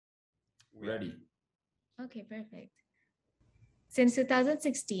Ready. Okay, perfect. Since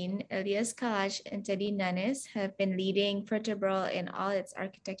 2016, Elias Kalach and Teddy Nanes have been leading Vertebral in all its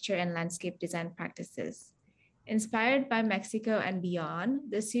architecture and landscape design practices. Inspired by Mexico and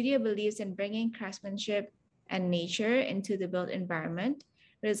beyond, the studio believes in bringing craftsmanship and nature into the built environment,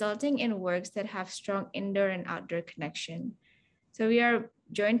 resulting in works that have strong indoor and outdoor connection. So we are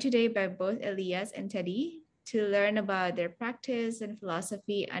joined today by both Elias and Teddy to learn about their practice and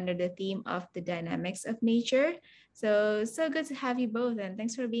philosophy under the theme of the dynamics of nature. So good to have you both, and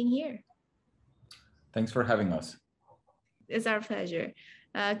thanks for being here. Thanks for having us. It's our pleasure.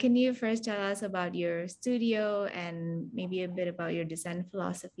 Can you first tell us about your studio and maybe a bit about your design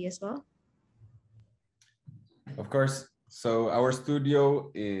philosophy as well? Of course. So our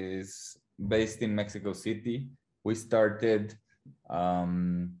studio is based in Mexico City. We started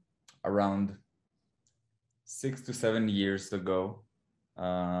around 6 to 7 years ago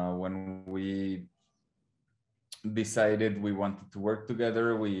when we decided we wanted to work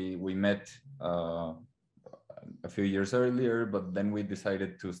together. We met a few years earlier, but then we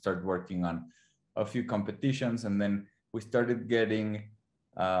decided to start working on a few competitions, and then we started getting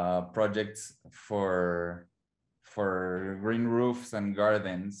projects for green roofs and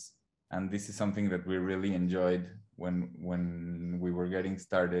gardens, and this is something that we really enjoyed when we were getting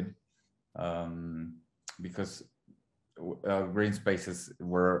started, because green spaces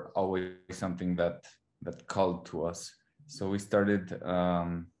were always something that called to us. So we started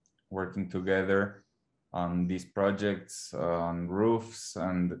working together on these projects on roofs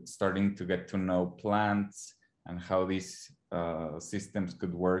and starting to get to know plants and how these systems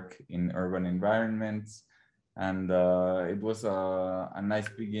could work in urban environments. And it was a nice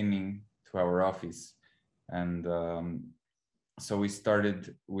beginning to our office. And so we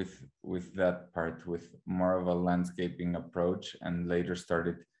started with that part, with more of a landscaping approach, and later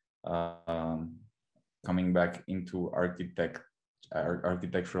started coming back into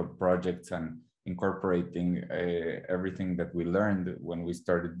architectural projects and incorporating everything that we learned when we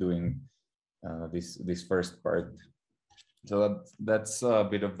started doing this first part. So that's a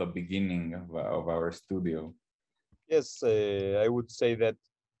bit of the beginning of our studio. Yes, I would say that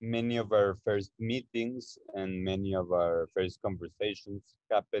many of our first meetings and many of our first conversations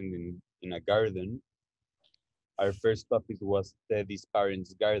happened in a garden. Our first office was Teddy's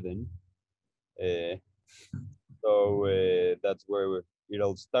parents' garden. Uh, so that's where it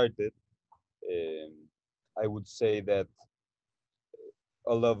all started. Um, I would say that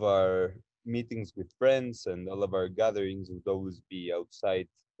all of our meetings with friends and all of our gatherings would always be outside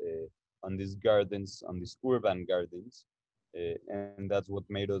on these gardens, on these urban gardens. And that's what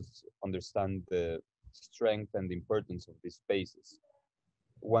made us understand the strength and the importance of these spaces.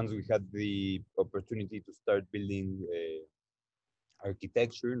 Once we had the opportunity to start building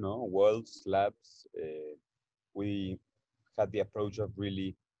architecture, no walls, slabs, we had the approach of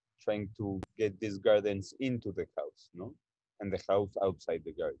really trying to get these gardens into the house, no, and the house outside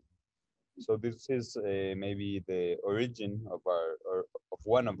the garden. So this is maybe the origin of our or of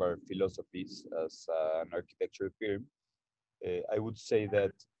one of our philosophies as an architecture firm. I would say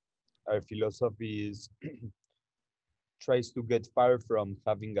that our philosophy is tries to get far from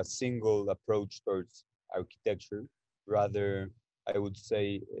having a single approach towards architecture. Rather, I would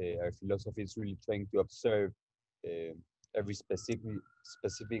say our philosophy is really trying to observe uh, every specific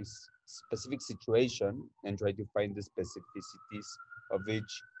situation and try to find the specificities of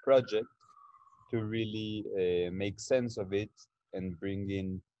each project to really make sense of it and bring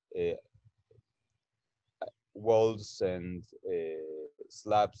in uh, walls and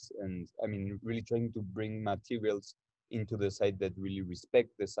slabs, and I mean really trying to bring materials into the site that really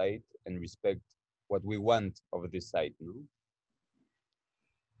respect the site and respect what we want of the site, no?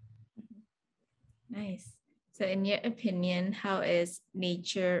 Nice. So, in your opinion, how is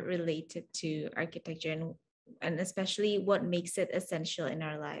nature related to architecture, and especially what makes it essential in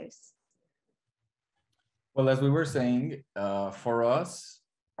our lives? Well, as we were saying, for us,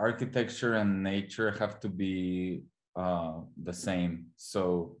 architecture and nature have to be the same.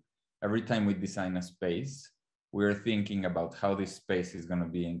 So every time we design a space, we're thinking about how this space is going to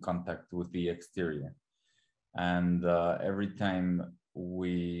be in contact with the exterior. And every time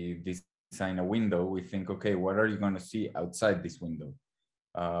we design a window, we think, okay, what are you going to see outside this window?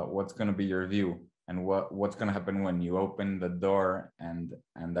 What's going to be your view? And what's going to happen when you open the door and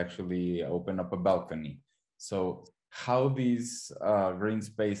actually open up a balcony? So how these green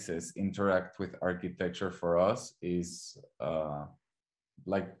spaces interact with architecture for us is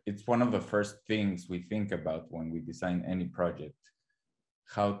like it's one of the first things we think about when we design any project.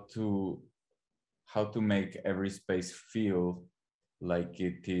 How to make every space feel like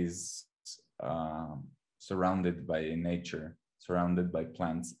it is surrounded by nature, surrounded by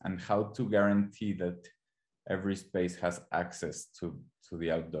plants, and how to guarantee that every space has access to the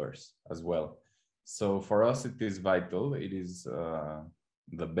outdoors as well. So for us, it is vital. It is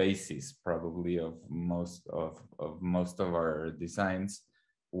the basis probably of most of our designs,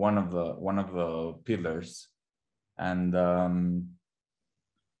 one of the pillars. And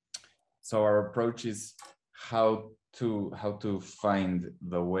so our approach is how to find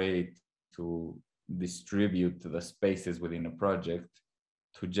the way to distribute the spaces within a project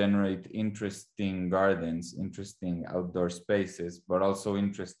to generate interesting gardens, interesting outdoor spaces, but also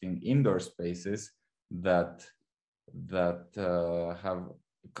interesting indoor spaces that have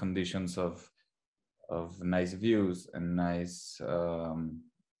conditions of nice views and nice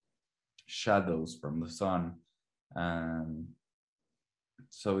shadows from the sun. And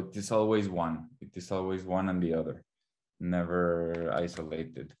so it is always one. It is always one and the other, never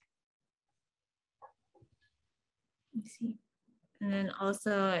isolated. I see. And then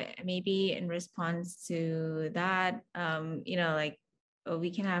also maybe in response to that, like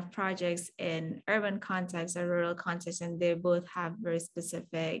we can have projects in urban context or rural context, and they both have very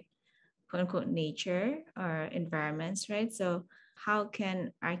specific quote unquote nature or environments, right? So how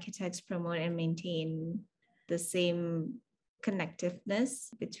can architects promote and maintain the same connectiveness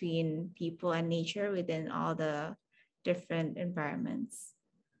between people and nature within all the different environments?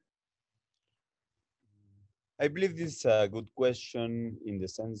 I believe this is a good question in the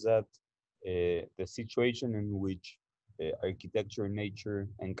sense that the situation in which architecture and nature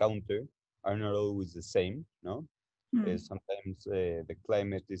encounter are not always the same, no? Sometimes the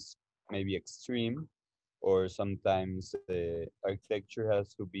climate is maybe extreme, or sometimes architecture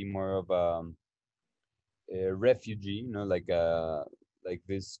has to be more of a refugee, like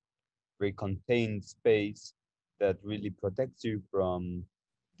this very contained space that really protects you from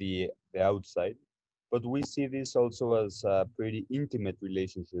the outside. But we see this also as a pretty intimate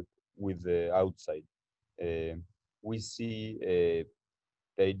relationship with the outside. We see the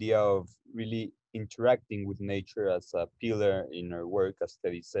idea of really interacting with nature as a pillar in our work, as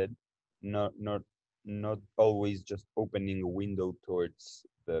Teddy said, not always just opening a window towards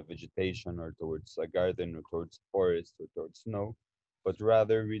the vegetation or towards a garden or towards forest or towards snow, but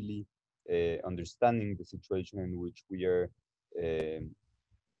rather really understanding the situation in which we are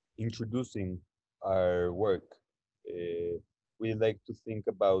introducing our work. We like to think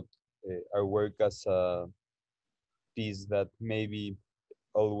about our work as a piece that maybe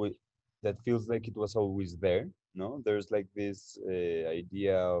always that feels like it was always there. No, there's like this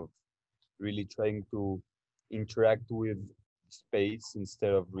idea of really trying to interact with space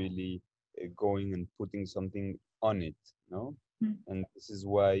instead of really going and putting something on it. No, and this is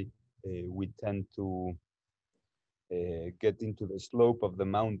why we tend to get into the slope of the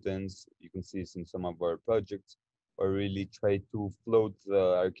mountains. You can see this in some of our projects, or really try to float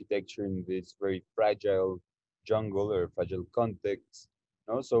the architecture in this very fragile jungle or fragile context.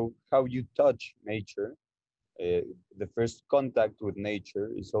 No? So how you touch nature, the first contact with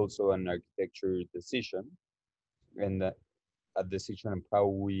nature is also an architecture decision, and a decision of how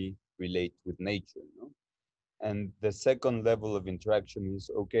we relate with nature. No? And the second level of interaction is,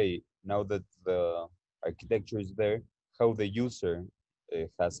 okay, now that the architecture is there, how the user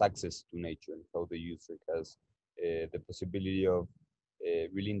has access to nature, how the user has the possibility of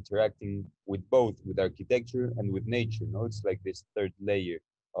really interacting with both, with architecture and with nature. No, it's like this third layer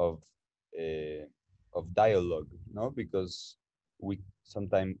uh, of dialogue. No, because we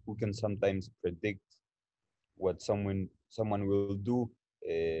can sometimes predict what someone will do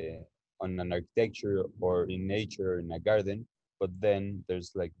on an architecture or in nature or in a garden, but then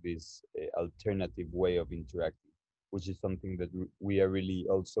there's like this alternative way of interacting, which is something that we are really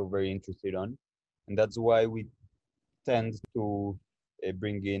also very interested on, and that's why we tend to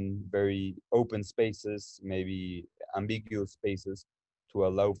bring in very open spaces, maybe ambiguous spaces, to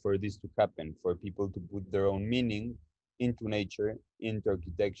allow for this to happen, for people to put their own meaning into nature, into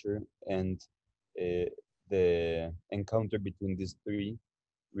architecture, and the encounter between these three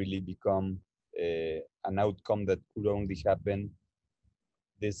really become an outcome that could only happen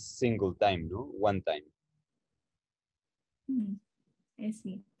this single time, no? One time. I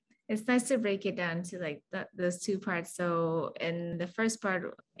see. It's nice to break it down to like those two parts. So in the first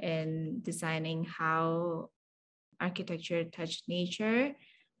part, in designing how architecture touched nature,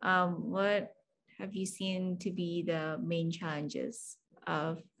 what have you seen to be the main challenges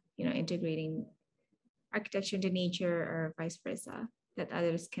of integrating architecture into nature or vice versa that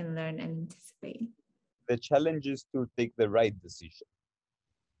others can learn and anticipate? The challenge is to take the right decision.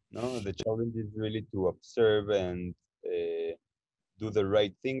 No, the challenge is really to observe and do the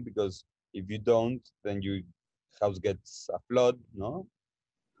right thing, because If you don't, then your house gets a flood, no?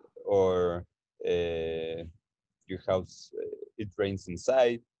 Or your house, it rains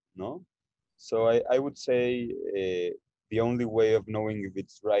inside, no? So I would say the only way of knowing if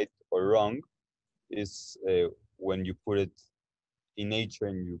it's right or wrong is when you put it in nature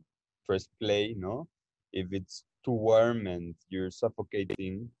and you press play, no? If it's too warm and you're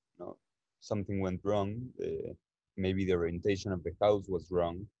suffocating, no, something went wrong. Maybe the orientation of the house was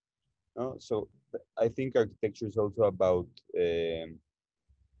wrong. No, so I think architecture is also about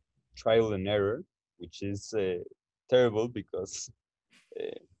trial and error, which is terrible because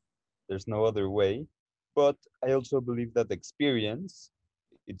there's no other way. But I also believe that experience,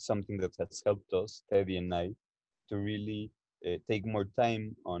 it's something that has helped us, Teddy and I, to really take more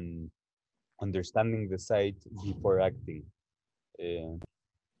time on understanding the site before acting. Uh,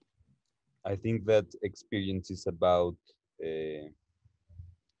 I think that experience is about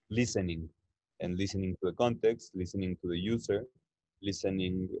listening and listening to the context, listening to the user,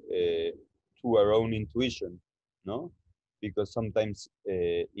 listening to our own intuition, no? Because sometimes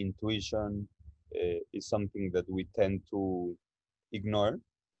intuition is something that we tend to ignore,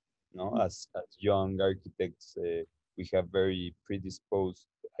 no? As young architects, we have very predisposed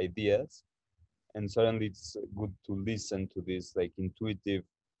ideas, and suddenly it's good to listen to these like intuitive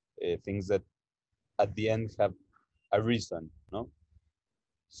things that at the end have a reason, no?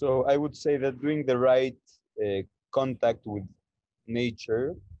 So I would say that doing the right contact with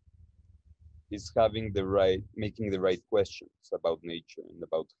nature is having the right, making the right questions about nature and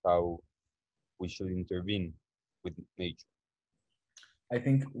about how we should intervene with nature. I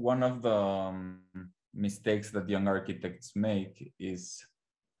think one of the mistakes that young architects make is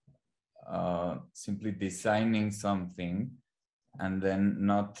simply designing something and then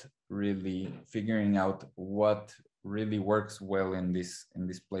not really figuring out what really works well in this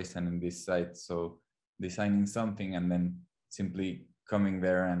place and in this site. So designing something and then simply coming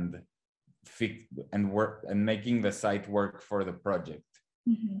there and fix and work and making the site work for the project.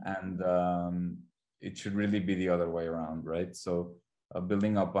 And it should really be the other way around, right? So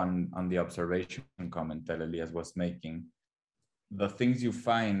building up on the observation comment that Elias was making, the things you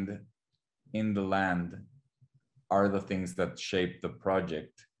find in the land are the things that shape the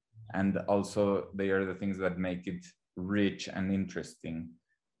project, and also they are the things that make it rich and interesting.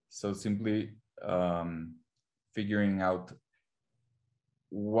 So simply figuring out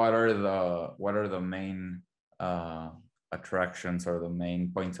what are the main attractions or the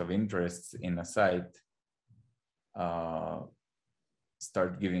main points of interest in a site,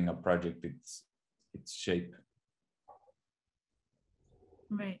 start giving a project its shape.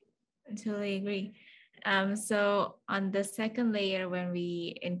 Right, I totally agree. So on the second layer, when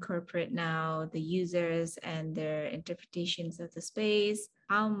we incorporate now the users and their interpretations of the space,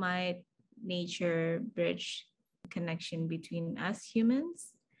 how might nature bridge connection between us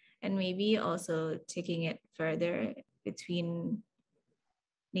humans, and maybe also taking it further between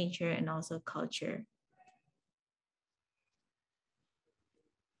nature and also culture?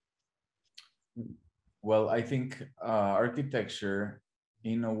 Well, I think architecture,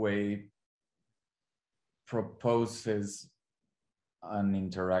 in a way, proposes an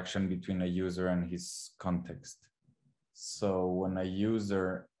interaction between a user and his context. So when a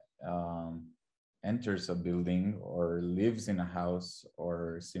user enters a building or lives in a house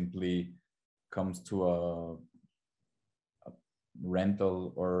or simply comes to a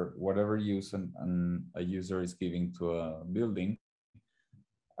rental or whatever use a user is giving to a building,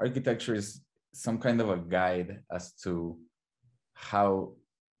 architecture is some kind of a guide as to how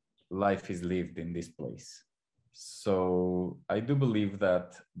life is lived in this place. So I do believe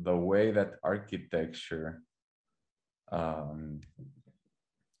that the way that architecture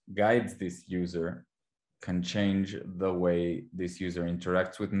guides this user can change the way this user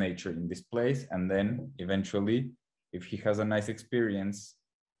interacts with nature in this place. And then eventually, if he has a nice experience,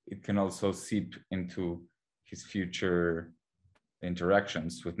 it can also seep into his future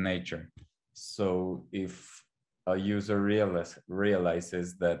interactions with nature. So if a user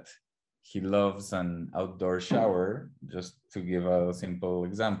realizes that he loves an outdoor shower, just to give a simple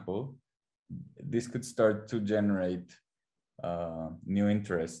example, this could start to generate new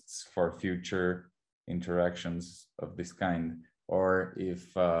interests for future interactions of this kind. Or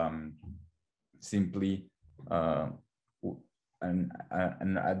if simply a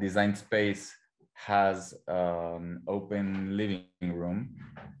design space has an open living room,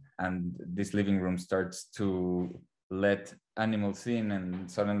 and this living room starts to let animals in, and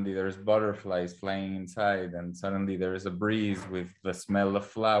suddenly there's butterflies flying inside, and suddenly there is a breeze with the smell of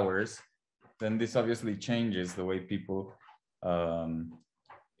flowers, then this obviously changes the way people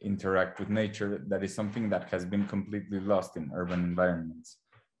interact with nature, that is something that has been completely lost in urban environments.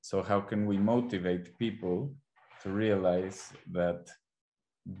 So how can we motivate people to realize that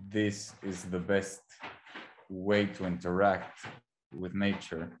this is the best way to interact with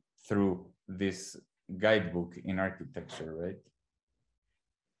nature through this guidebook in architecture, right?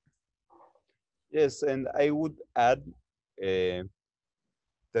 Yes, and I would add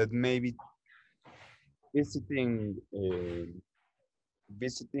that maybe visiting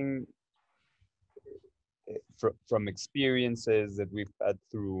visiting from experiences that we've had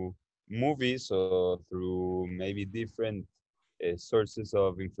through movies or through maybe different sources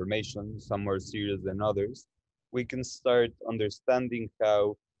of information, some more serious than others, we can start understanding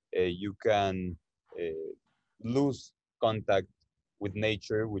how you can lose contact with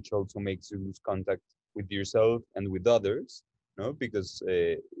nature, which also makes you lose contact with yourself and with others, no? Because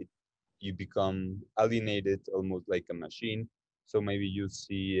you become alienated almost like a machine. So maybe you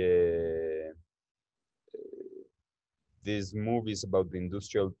see these movies about the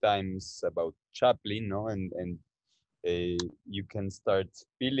industrial times, about Chaplin, no? And you can start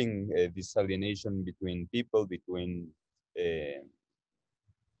feeling this alienation between people, uh,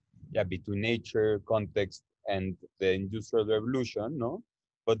 between nature, context, and the industrial revolution, no?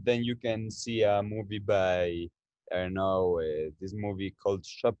 But then you can see a movie by, I don't know, this movie called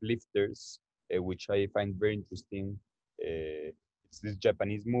Shoplifters, which I find very interesting. It's this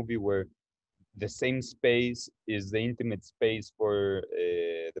Japanese movie where the same space is the intimate space for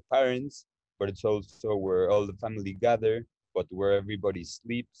the parents, but it's also where all the family gather, but where everybody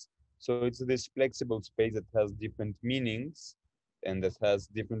sleeps. So it's this flexible space that has different meanings and that has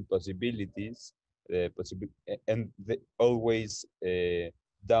different possibilities, and always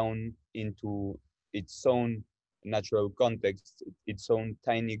down into its own natural context, its own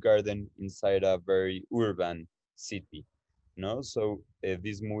tiny garden inside a very urban city. No, so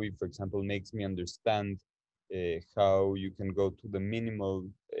this movie, for example, makes me understand how you can go to the minimal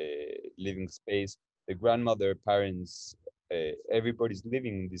living space. The grandmother, parents, everybody's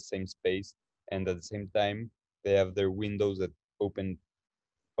living in the same space, and at the same time, they have their windows that open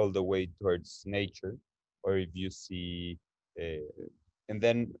all the way towards nature. Or if you see, and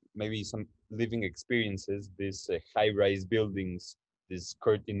then maybe some living experiences, these high-rise buildings, these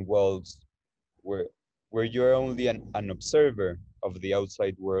curtain walls, where you're only an observer of the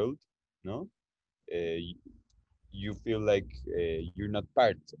outside world, no? You, you feel like you're not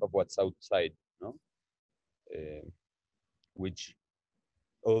part of what's outside, no? Uh, which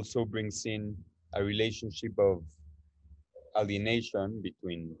also brings in a relationship of alienation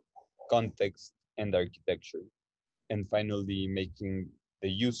between context and architecture, and finally making the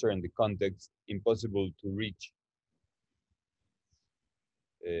user and the context impossible to reach.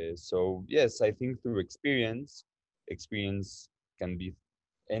 So yes, I think through experience can be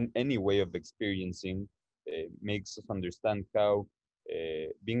any way of experiencing, makes us understand how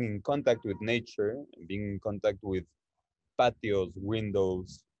being in contact with nature, being in contact with patios,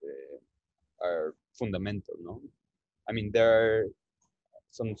 windows, are fundamental, no? I mean, there are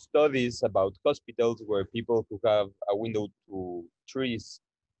some studies about hospitals where people who have a window to trees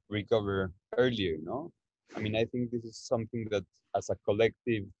recover earlier, no? I mean, I think this is something that as a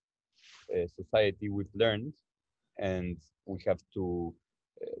collective society we've learned, and we have to,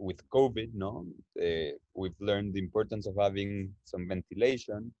 with COVID, no, we've learned the importance of having some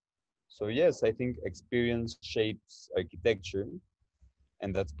ventilation. So yes, I think experience shapes architecture,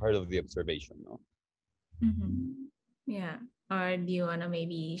 and that's part of the observation, no? Mhm. Yeah. Or do you want to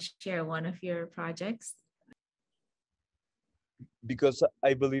maybe share one of your projects? Because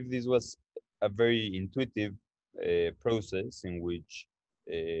I believe this was a very intuitive process in which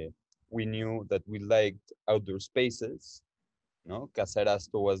we knew that we liked outdoor spaces. No,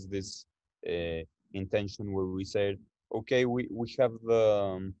 Caserasto was this uh, intention where we said, okay, we have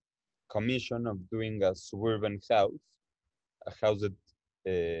the commission of doing a suburban house, a house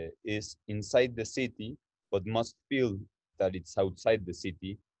that is inside the city, but must feel that it's outside the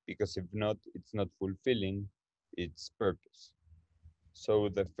city, because if not, it's not fulfilling its purpose. So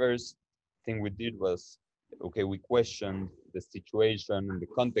the first thing we did was, okay, we questioned the situation and the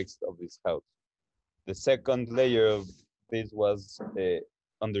context of this house. The second layer of this was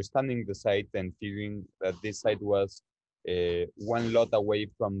understanding the site and figuring that this site was one lot away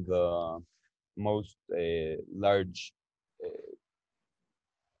from the most large uh,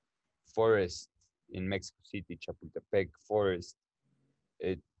 forest in Mexico City, Chapultepec Forest.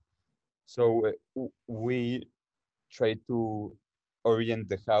 It, so we tried to orient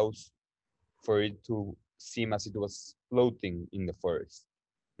the house for it to seem as it was floating in the forest,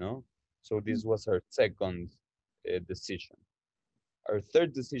 no? So this was our second decision. our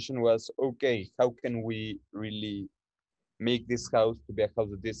third decision was, okay, how can we really make this house to be a house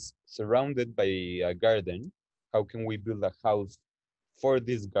that is surrounded by a garden? How can we build a house for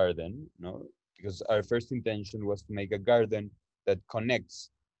this garden? No, because our first intention was to make a garden that connects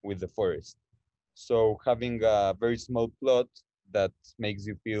with the forest. So having a very small plot that makes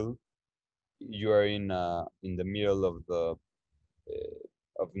you feel you are in the middle of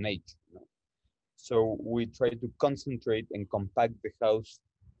nature. No? So we try to concentrate and compact the house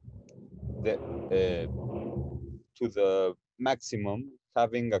the, to the maximum,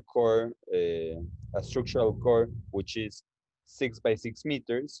 having a core, a structural core, which is 6 by 6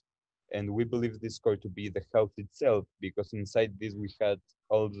 meters. And we believe this core to be the house itself, because inside this we had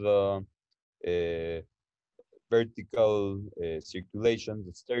all the vertical circulation,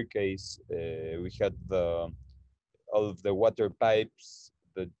 the staircase, we had all of the water pipes,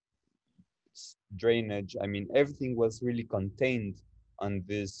 the drainage. I mean, everything was really contained on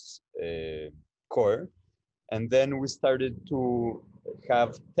this core. And then we started to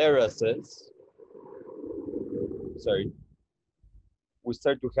have terraces. Sorry. We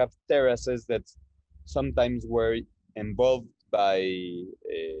started to have terraces that sometimes were involved by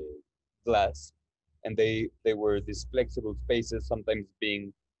glass, and they were these flexible spaces, sometimes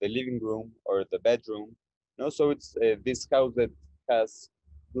being the living room or the bedroom. No, so it's this house that has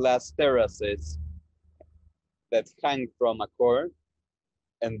glass terraces that hang from a core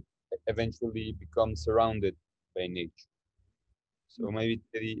and eventually become surrounded by nature. So maybe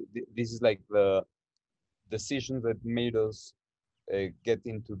this is like the decision that made us get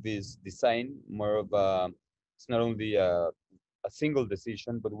into this design. More of a, it's not only a single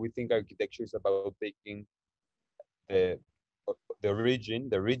decision, but we think architecture is about taking the the origin,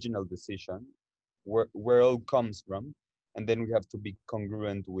 the original decision, where it all comes from, and then we have to be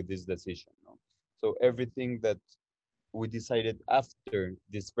congruent with this decision. No? So everything that we decided after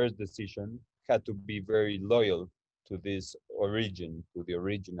this first decision had to be very loyal to this origin, to the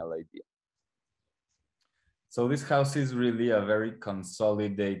original idea. So this house is really a very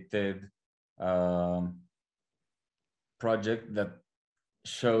consolidated project that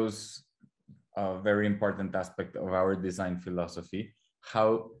shows a very important aspect of our design philosophy,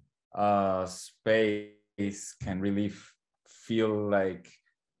 how space can really feel like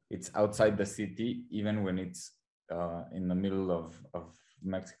it's outside the city, even when it's in the middle of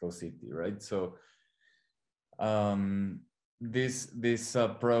Mexico City, right? So this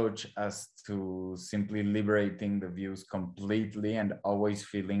approach as to simply liberating the views completely and always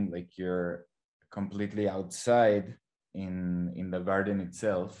feeling like you're completely outside in the garden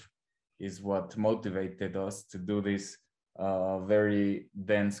itself is what motivated us to do this very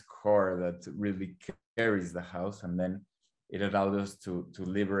dense core that really carries the house, and then it allowed us to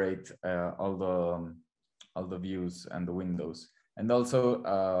liberate all the views and the windows. And also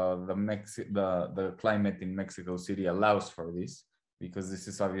the climate in Mexico City allows for this, because this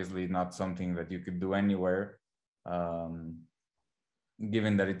is obviously not something that you could do anywhere,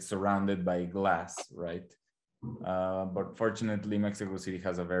 given that it's surrounded by glass, right? But fortunately, Mexico City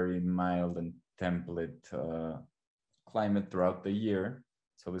has a very mild and temperate climate throughout the year.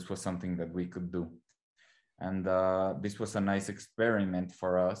 So this was something that we could do. And this was a nice experiment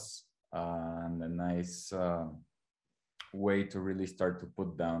for us, and a nice way to really start to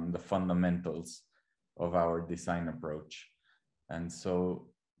put down the fundamentals of our design approach. And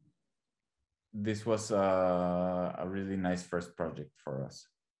so this was a really nice first project for us.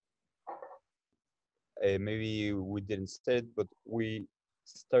 Maybe we didn't start, but we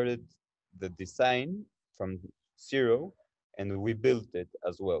started the design from zero and we built it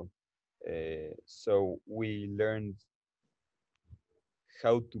as well. So we learned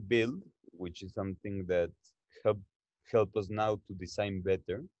how to build, which is something that help us now to design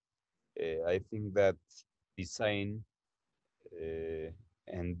better. I think that design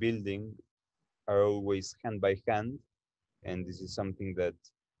and building are always hand by hand, and this is something that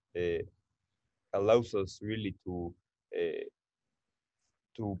allows us really to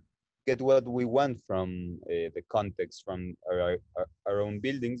get what we want from the context from our own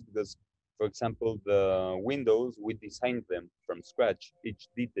buildings. Because, for example, the windows, we designed them from scratch, each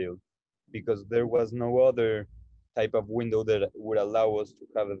detail, because there was no other type of window that would allow us to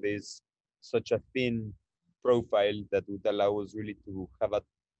have this such a thin profile that would allow us really to have a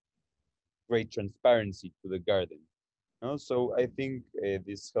great transparency to the garden. No? So I think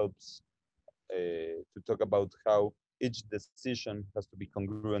this helps to talk about how each decision has to be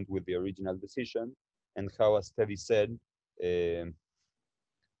congruent with the original decision, and how, as Teddy said,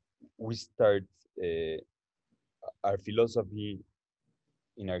 we start our philosophy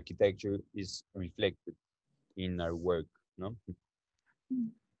in architecture is reflected in our work. No.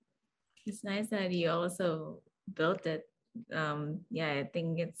 It's nice that you also built it. Yeah, I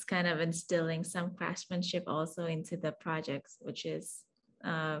think it's kind of instilling some craftsmanship also into the projects, which is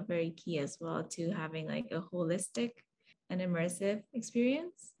very key as well to having like a holistic and immersive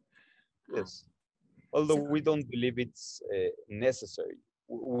experience. Yes. Although So we don't believe it's necessary.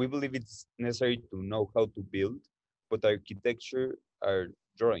 We believe it's necessary to know how to build, but architecture are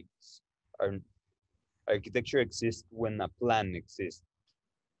drawings. Our architecture exists when a plan exists.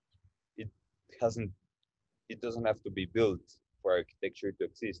 It hasn't. It doesn't have to be built for architecture to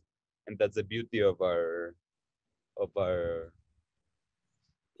exist, and that's the beauty of our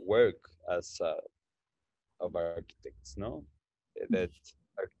work as of architects. No, that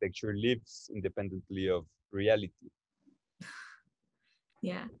architecture lives independently of reality.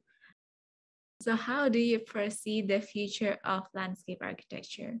 yeah. So how do you foresee the future of landscape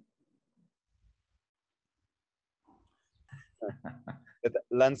architecture? That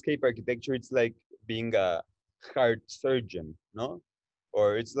landscape architecture, it's like being a heart surgeon, no?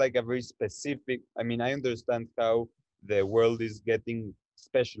 Or it's like a very specific, I mean, I understand how the world is getting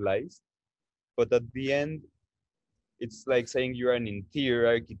specialized, but at the end, it's like saying you're an interior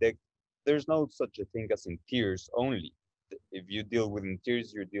architect. There's no such a thing as interiors only. If you deal with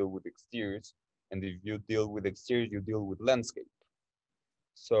interiors, you deal with exteriors. And if you deal with exteriors, you deal with landscape.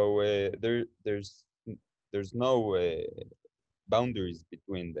 So there's no boundaries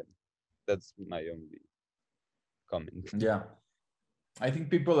between them. That's my only comment. Yeah, I think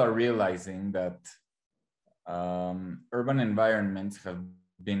people are realizing that urban environments have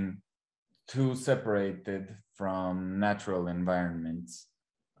been too separated from natural environments.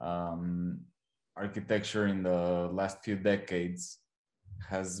 Um, Architecture in the last few decades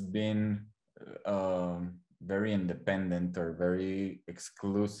has been very independent or very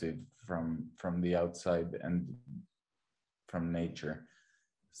exclusive from the outside and from nature.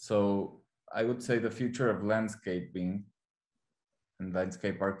 So I would say the future of landscaping and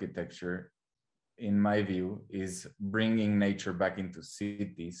landscape architecture, in my view, is bringing nature back into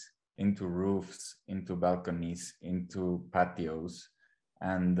cities, into roofs, into balconies, into patios,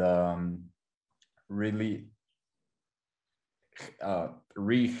 and really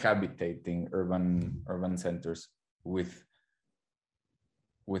rehabilitating urban centers with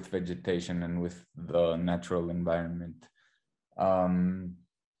vegetation and with the natural environment. I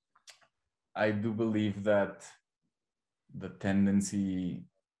do believe that the tendency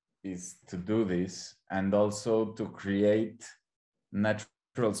is to do this and also to create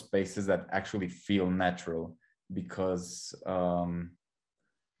natural spaces that actually feel natural, because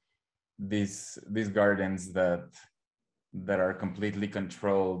these gardens that are completely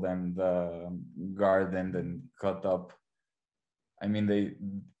controlled and gardened and cut up, I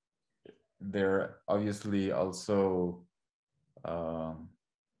mean, they're obviously also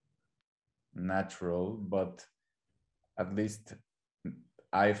natural, but at least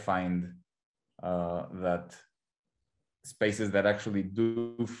I find that spaces that actually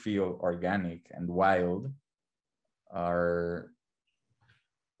do feel organic and wild are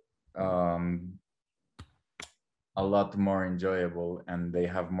a lot more enjoyable, and they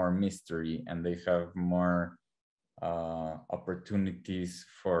have more mystery, and they have more opportunities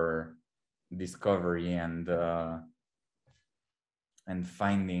for discovery and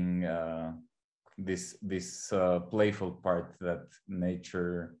finding this playful part that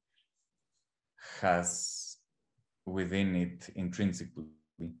nature has within it intrinsically.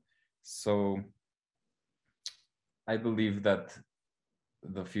 So I believe that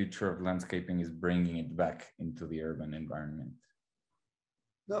the future of landscaping is bringing it back into the urban environment.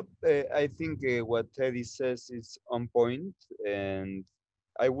 No, I think what Teddy says is on point, and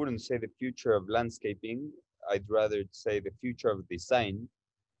I wouldn't say the future of landscaping. I'd rather say the future of design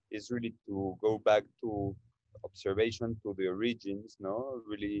is really to go back to observation, to the origins, no?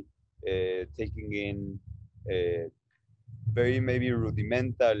 Really taking in very maybe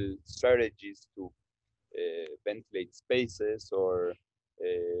rudimental strategies to ventilate spaces, or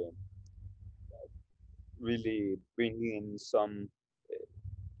really bringing in some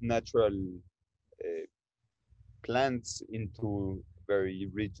natural plants into very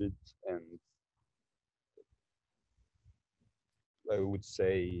rigid and, I would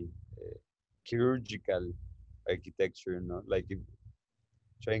say, chirurgical architecture, no? Like if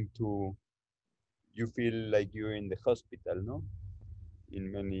trying to, you feel like you're in the hospital, no?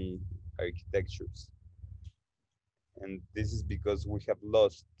 In many architectures. And this is because we have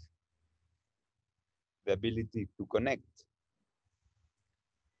lost the ability to connect.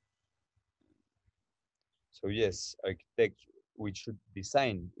 So yes, architecture, we should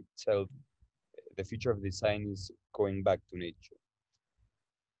design itself. The future of design is going back to nature.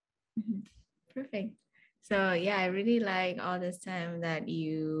 Mhm. Perfect. So yeah, I really like all this time that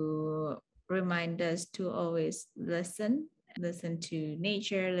you remind us to always listen to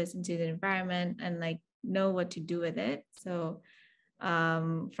nature, listen to the environment, and like know what to do with it. So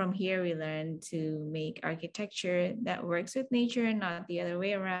from here we learn to make architecture that works with nature and not the other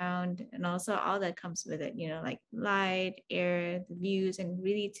way around, and also all that comes with it, like light, air, the views, and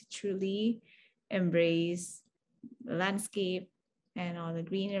really to truly embrace the landscape and all the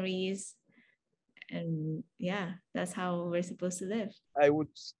greeneries. And yeah, that's how we're supposed to live. I would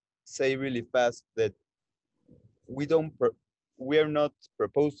say really fast that we don't we are not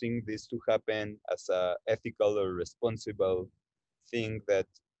proposing this to happen as a ethical or responsible thing that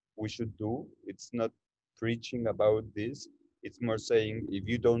we should do. It's not preaching about this. It's more saying if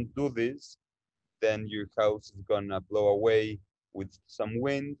you don't do this, then your house is gonna blow away with some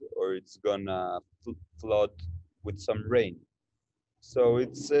wind, or it's gonna flood with some rain. So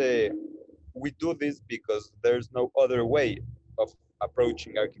it's we do this because there's no other way of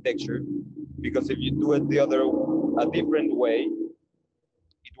approaching architecture. Because if you do it a different way,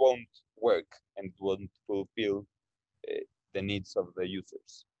 it won't work and won't fulfill the needs of the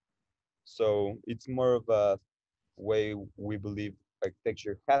users. So it's more of a way we believe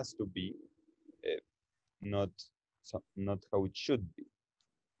architecture has to be, uh, not not how it should be.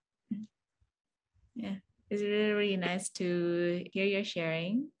 Yeah, it's really, really nice to hear your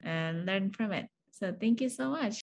sharing and learn from it. So thank you so much.